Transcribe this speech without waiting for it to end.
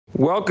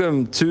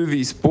Welcome to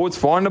the Sports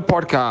Finder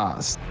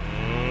podcast.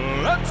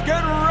 Let's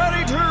get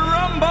ready to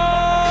rumble!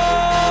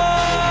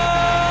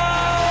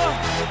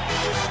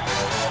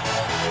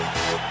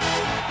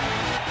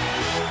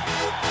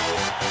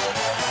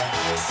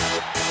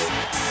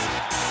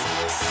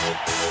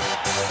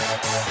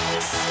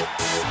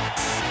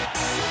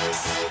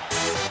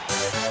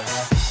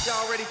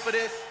 Y'all ready for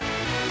this?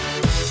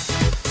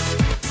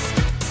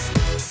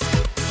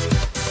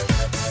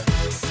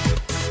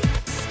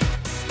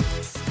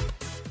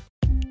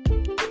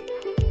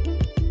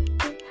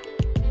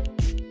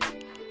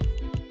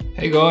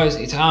 Hey guys,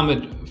 it's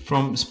Ahmed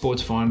from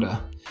Sports Finder.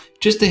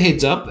 Just a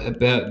heads up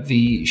about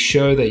the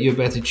show that you're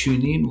about to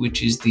tune in,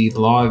 which is the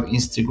live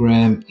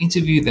Instagram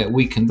interview that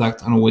we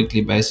conduct on a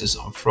weekly basis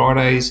on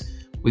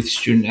Fridays with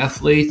student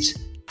athletes.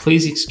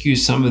 Please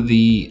excuse some of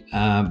the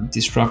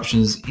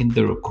disruptions in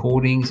the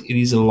recordings. It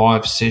is a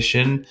live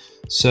session,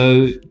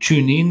 so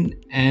tune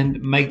in and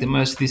make the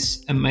most of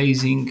this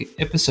amazing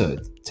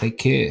episode. Take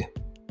care.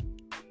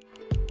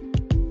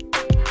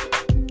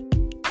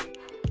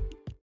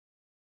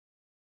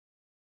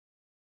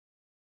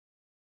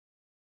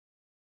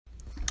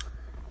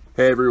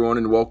 Hey everyone,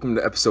 and welcome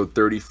to episode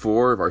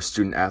 34 of our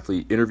student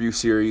athlete interview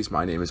series.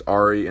 My name is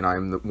Ari, and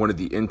I'm one of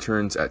the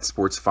interns at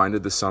Sports Finder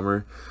this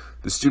summer.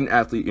 The student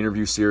athlete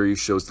interview series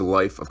shows the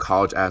life of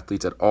college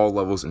athletes at all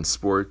levels in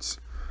sports.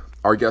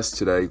 Our guest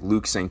today,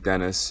 Luke St.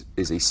 Dennis,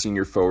 is a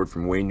senior forward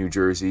from Wayne, New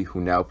Jersey,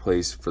 who now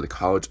plays for the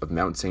College of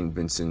Mount St.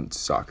 Vincent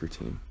soccer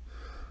team.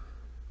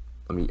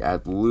 Let me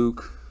add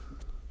Luke.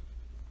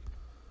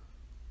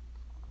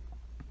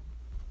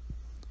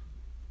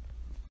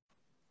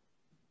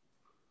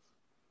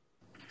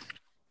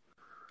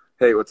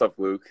 Hey, what's up,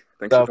 Luke?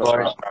 Thanks for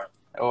coming on.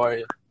 How are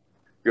you?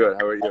 Good,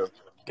 how are you?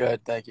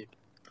 Good, thank you.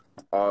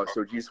 So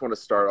do you just want to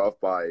start off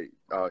by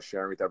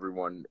sharing with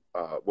everyone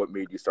what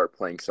made you start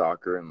playing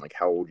soccer and like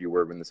how old you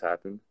were when this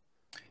happened?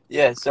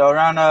 Yeah, so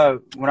around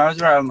when I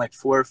was around like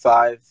 4 or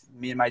 5,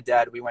 me and my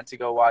dad, we went to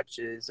go watch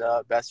his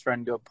best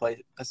friend go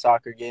play a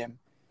soccer game.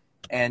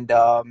 And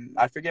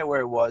I forget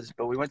where it was,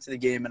 but we went to the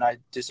game and I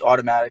just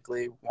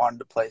automatically wanted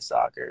to play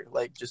soccer,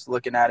 like just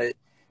looking at it.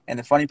 And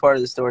the funny part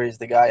of the story is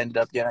the guy ended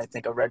up getting, I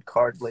think, a red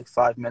card like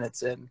 5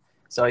 minutes in.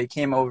 So he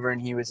came over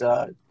and he was,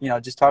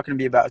 just talking to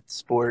me about the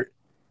sport.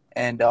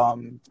 And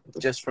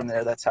just from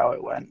there, that's how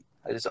it went.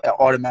 I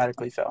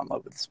automatically fell in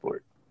love with the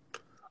sport.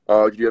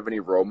 Did you have any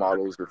role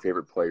models or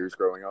favorite players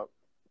growing up?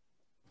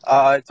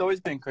 It's always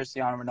been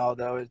Cristiano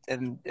Ronaldo.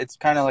 And it's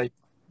kind of like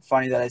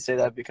funny that I say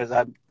that because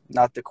I'm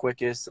not the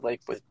quickest,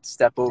 like with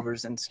step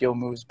overs and skill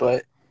moves.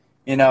 But,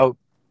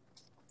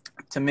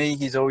 to me,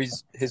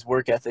 his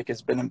work ethic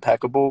has been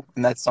impeccable,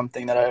 and that's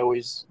something that I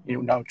always,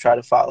 try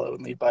to follow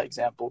and lead by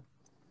example.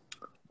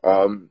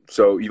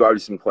 So you've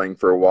obviously been playing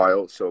for a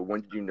while. So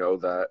when did you know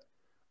that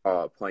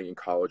playing in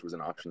college was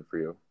an option for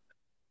you?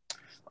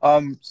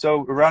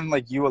 So around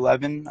like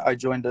U11,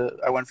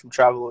 I went from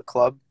travel to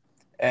club,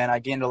 and I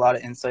gained a lot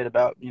of insight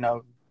about,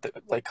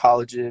 like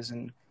colleges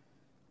and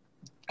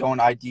going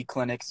to ID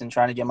clinics and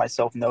trying to get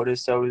myself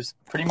noticed. So it was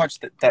pretty much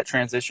that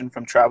transition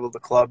from travel to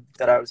club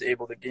that I was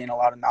able to gain a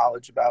lot of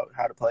knowledge about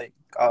how to play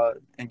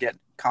and get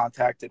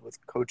contacted with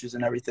coaches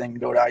and everything,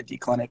 go to ID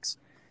clinics.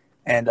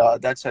 And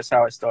that's just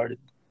how I started.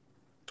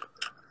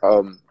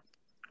 You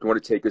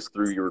want to take us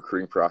through your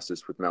recruiting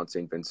process with Mount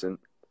St.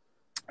 Vincent?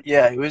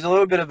 Yeah, it was a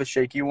little bit of a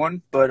shaky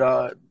one,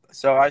 but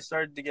so I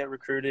started to get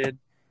recruited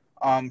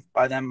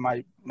by then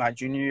my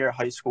junior year of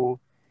high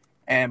school.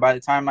 And by the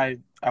time I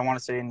want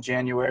to say in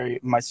January,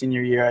 my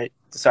senior year, I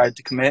decided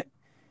to commit.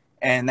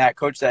 And that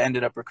coach that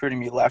ended up recruiting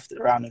me left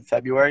around in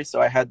February.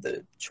 So I had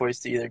the choice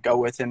to either go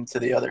with him to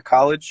the other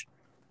college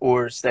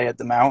or stay at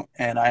the Mount.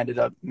 And I ended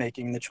up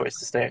making the choice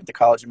to stay at the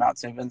College of Mount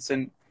St.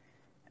 Vincent.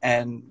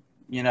 And,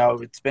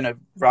 it's been a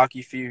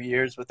rocky few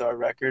years with our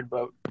record,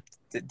 but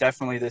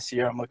definitely this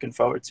year I'm looking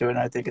forward to it. And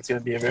I think it's going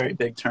to be a very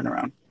big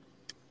turnaround.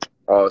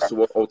 So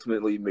what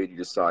ultimately made you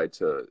decide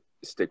to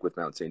stick with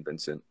Mount St.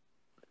 Vincent?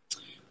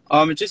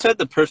 It just had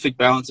the perfect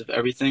balance of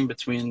everything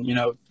between,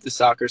 the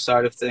soccer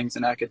side of things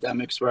and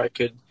academics, where I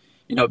could,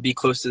 be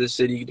close to the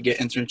city to get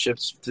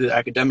internships to the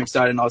academic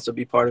side and also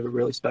be part of a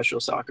really special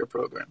soccer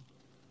program.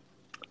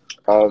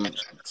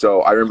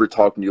 So I remember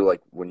talking to you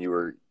like when you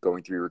were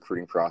going through your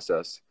recruiting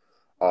process.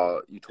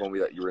 You told me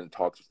that you were in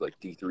talks with like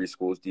D3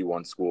 schools,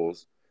 D1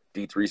 schools,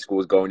 D3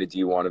 schools going to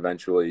D1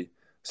 eventually.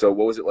 So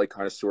what was it like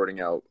kind of sorting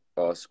out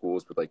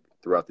schools with like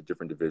throughout the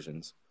different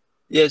divisions?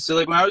 Yeah, so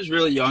like when I was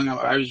really young,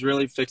 I was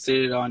really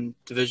fixated on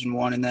Division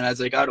I, and then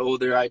as I got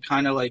older, I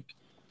kind of like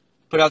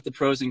put out the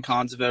pros and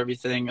cons of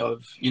everything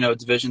of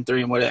Division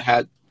III and what it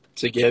had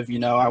to give.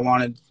 I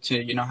wanted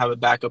to have a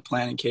backup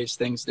plan in case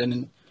things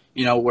didn't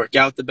work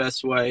out the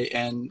best way.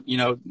 And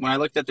when I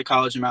looked at the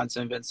College of Mount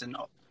St. Vincent,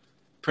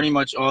 pretty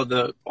much all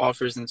the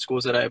offers and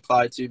schools that I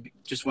applied to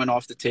just went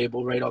off the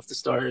table right off the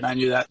start, and I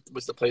knew that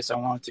was the place I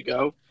wanted to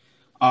go.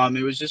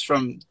 It was just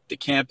from the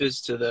campus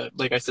to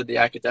like I said, the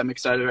academic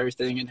side of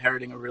everything,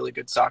 inheriting a really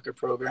good soccer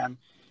program.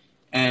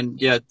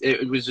 And yeah,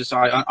 it was just,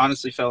 I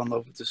honestly fell in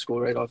love with the school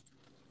right off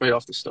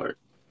the start.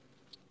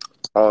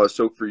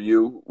 So for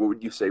you, what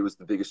would you say was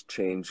the biggest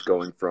change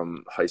going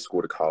from high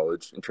school to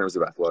college in terms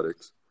of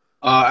athletics?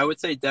 I would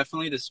say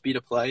definitely the speed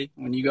of play.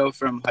 When you go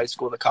from high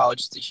school to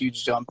college, it's a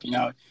huge jump.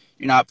 You're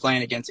not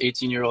playing against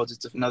 18-year-olds.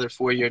 It's another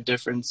 4-year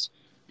difference.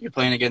 You're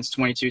playing against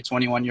 22,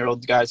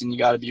 21-year-old guys, and you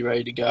got to be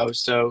ready to go.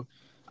 So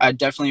I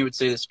definitely would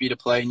say the speed of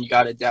play, and you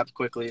got to adapt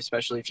quickly,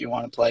 especially if you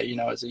want to play,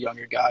 as a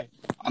younger guy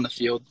on the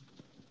field.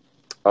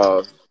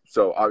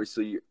 So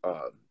obviously,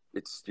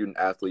 it's student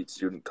athlete,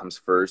 student comes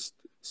first.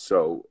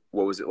 So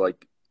what was it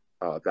like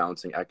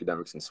balancing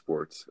academics and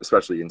sports,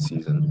 especially in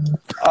season?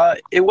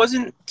 It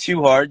wasn't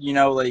too hard,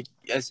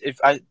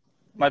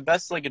 my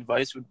best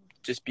advice would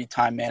just be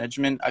time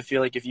management. I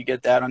feel like if you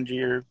get that under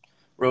your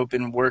rope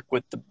and work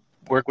with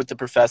the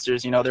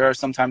professors, there are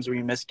some times where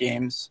you miss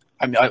games.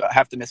 I mean, I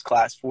have to miss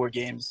class 4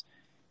 games,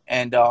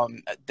 and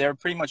they're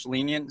pretty much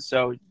lenient.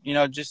 So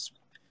just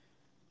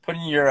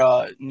putting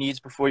your needs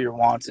before your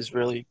wants is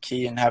really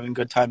key, and having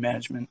good time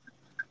management.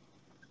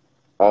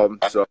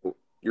 So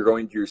you're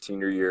going to your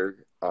senior year.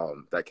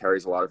 That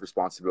carries a lot of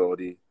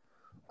responsibility.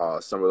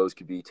 Some of those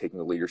could be taking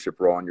a leadership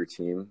role on your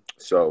team.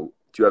 So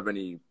do you have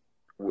any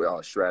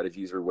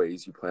strategies or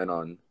ways you plan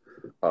on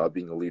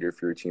being a leader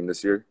for your team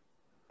this year?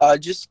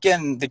 Just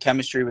getting the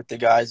chemistry with the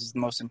guys is the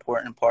most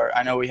important part.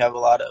 I know we have a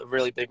lot of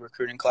really big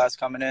recruiting class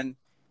coming in,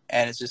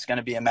 and it's just going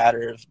to be a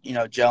matter of,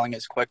 gelling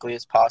as quickly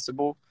as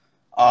possible.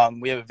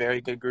 We have a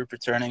very good group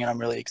returning, and I'm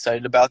really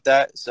excited about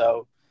that.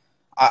 So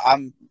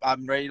I'm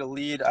ready to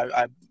lead.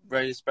 I'm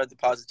ready to spread the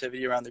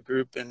positivity around the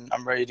group, and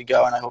I'm ready to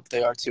go, and I hope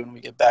they are too when we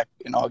get back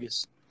in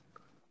August.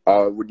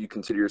 Would you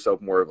consider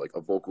yourself more of like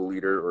a vocal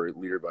leader or a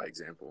leader by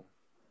example?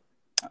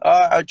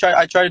 I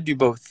try to do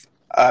both.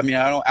 I mean,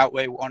 I don't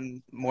outweigh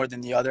one more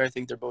than the other. I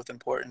think they're both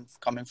important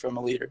coming from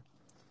a leader.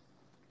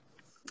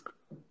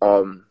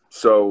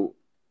 So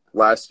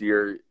last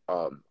year,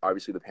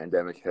 obviously the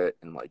pandemic hit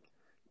and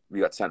we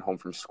got sent home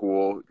from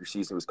school. Your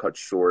season was cut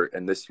short,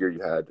 and this year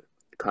you had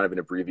kind of an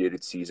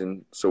abbreviated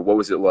season. So what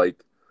was it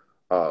like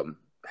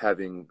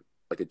having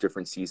a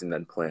different season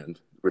than planned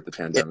with the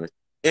pandemic?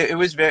 It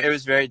was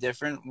very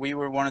different. We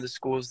were one of the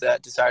schools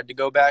that decided to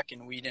go back,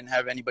 and we didn't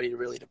have anybody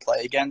to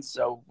play against.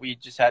 So we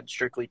just had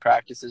strictly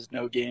practices,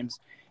 no games.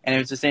 And it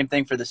was the same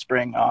thing for the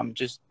spring.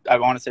 I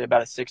want to say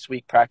about a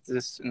 6-week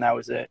practice, and that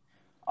was it.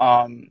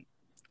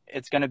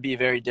 It's going to be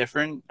very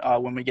different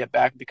when we get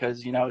back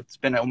because, it's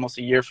been almost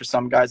a year for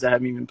some guys that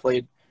haven't even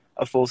played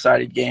a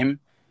full-sided game.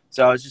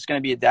 So it's just going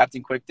to be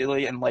adapting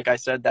quickly. And like I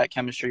said, that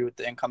chemistry with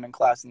the incoming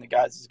class and the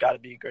guys has got to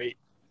be great.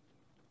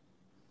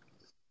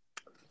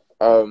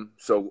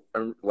 So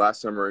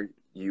last summer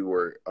you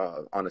were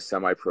on a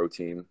semi-pro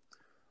team.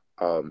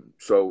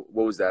 So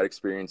what was that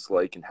experience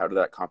like, and how did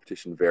that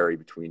competition vary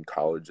between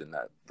college and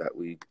that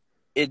league?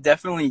 It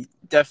definitely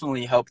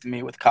helped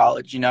me with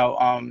college.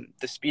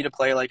 The speed of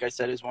play, like I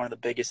said, is one of the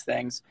biggest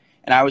things.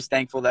 And I was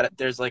thankful that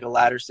there's a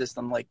ladder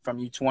system, from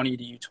U20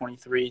 to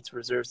U23 to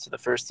reserves to the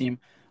first team.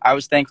 I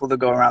was thankful to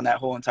go around that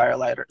whole entire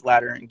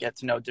ladder and get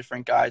to know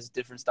different guys,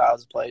 different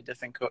styles of play,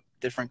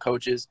 different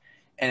coaches.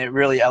 And it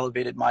really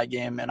elevated my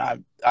game. And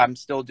I'm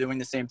still doing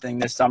the same thing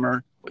this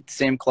summer with the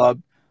same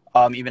club,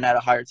 even at a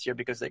higher tier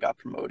because they got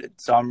promoted.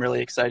 So I'm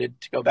really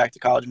excited to go back to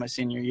college my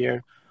senior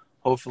year.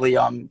 Hopefully,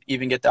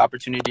 even get the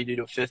opportunity to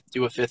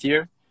do a fifth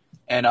year,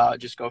 and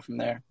just go from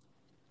there.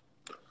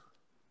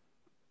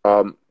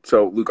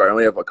 So Luke, I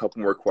only have a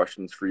couple more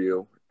questions for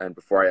you. And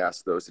before I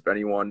ask those, if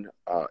anyone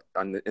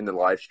in the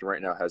live stream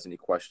right now has any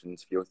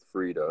questions, feel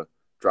free to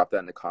drop that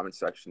in the comment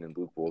section, and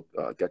Luke will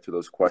get to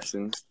those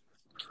questions.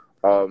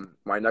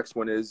 My next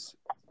one is,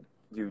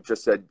 you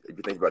just said you're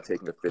thinking about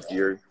taking a 5th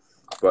year,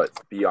 but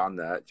beyond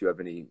that, do you have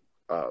any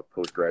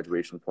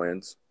post-graduation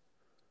plans?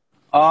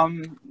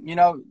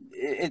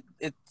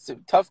 It's a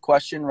tough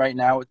question right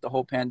now with the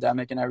whole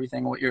pandemic and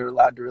everything, what you're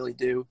allowed to really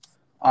do.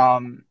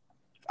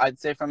 I'd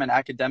say from an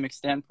academic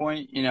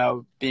standpoint,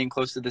 being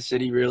close to the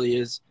city really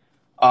is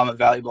a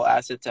valuable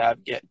asset to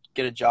have, get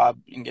a job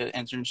and get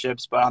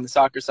internships. But on the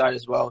soccer side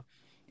as well,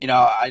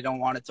 I don't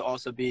want it to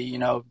also be,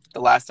 the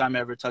last time I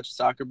ever touched a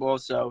soccer ball.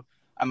 So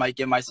I might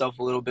give myself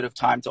a little bit of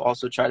time to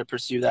also try to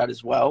pursue that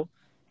as well.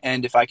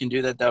 And if I can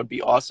do that, that would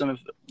be awesome. If,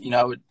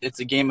 it's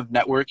a game of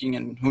networking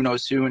and who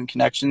knows who and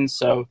connections.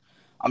 So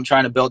I'm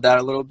trying to build that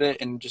a little bit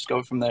and just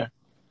go from there.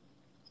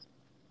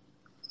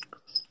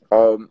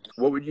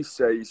 What would you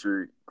say is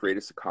your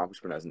greatest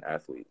accomplishment as an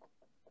athlete?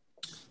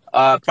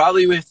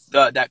 Probably with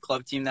that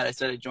club team that I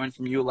said I joined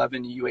from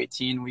U11 to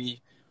U18.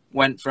 We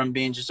went from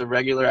being just a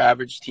regular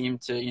average team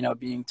to,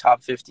 being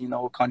top 50 in the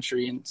whole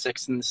country and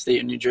 6th in the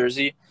state of New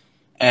Jersey.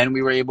 And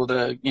we were able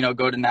to,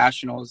 go to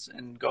nationals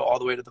and go all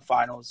the way to the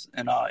finals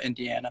in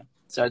Indiana.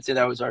 So I'd say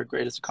that was our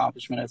greatest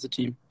accomplishment as a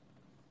team.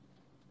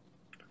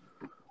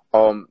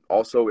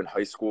 Also in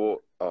high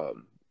school,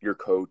 your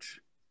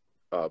coach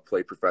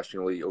played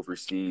professionally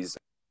overseas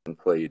and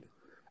played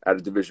at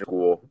a division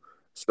school.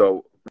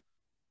 So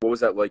what was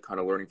that like, kind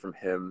of learning from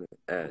him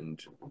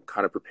and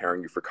kind of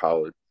preparing you for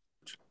college?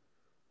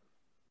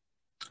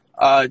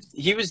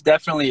 He was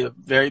definitely a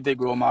very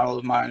big role model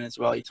of mine as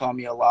well. He taught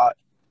me a lot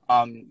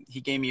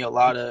He gave me a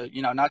lot of,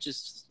 not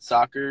just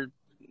soccer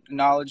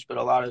knowledge, but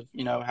a lot of,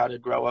 how to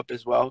grow up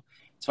as well.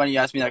 It's funny you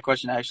asked me that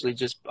question. I actually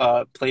just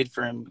played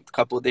for him a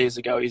couple of days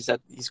ago. He's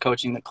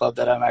coaching the club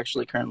that I'm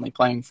actually currently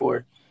playing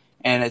for.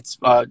 And it's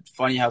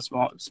funny how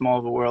small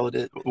of a world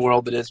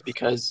it is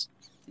because,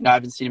 I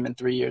haven't seen him in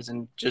 3 years.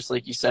 And just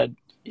like you said,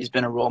 he's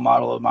been a role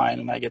model of mine,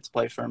 and I get to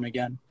play for him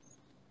again.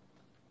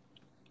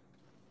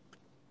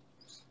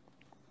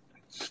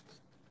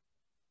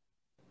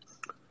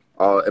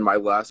 And my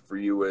last for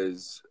you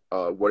is,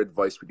 what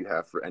advice would you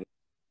have for any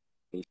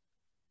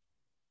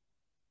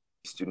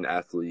student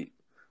athlete,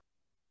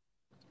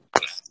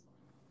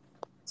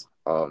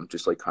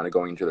 just like kind of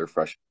going into their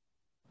freshman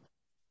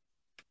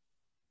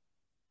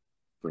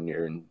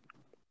year? And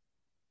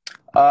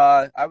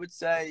I would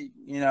say,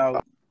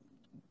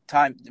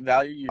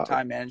 value your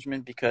time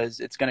management, because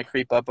it's going to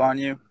creep up on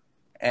you,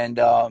 and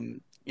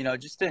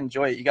just to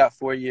enjoy it. You got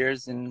 4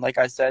 years, and like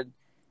I said,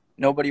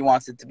 nobody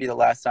wants it to be the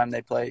last time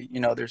they play,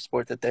 their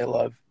sport that they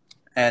love.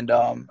 And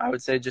I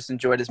would say just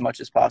enjoy it as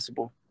much as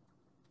possible.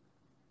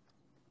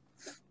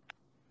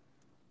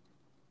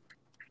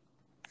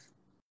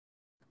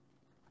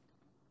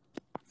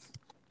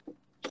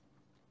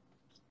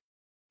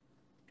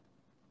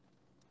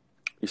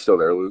 You still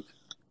there, Luke?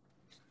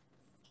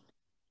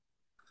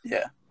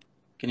 Yeah.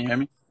 Can you hear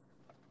me?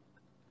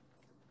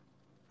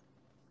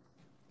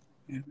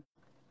 Yeah.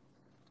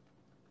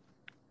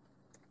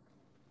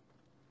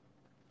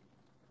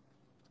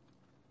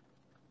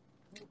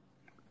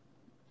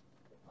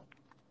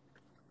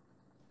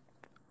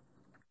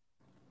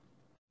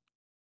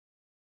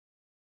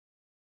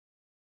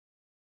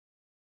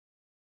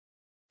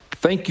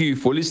 Thank you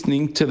for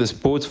listening to the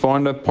Sports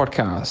Finder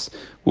podcast.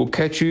 We'll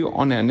catch you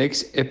on our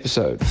next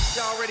episode.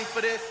 Y'all ready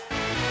for this?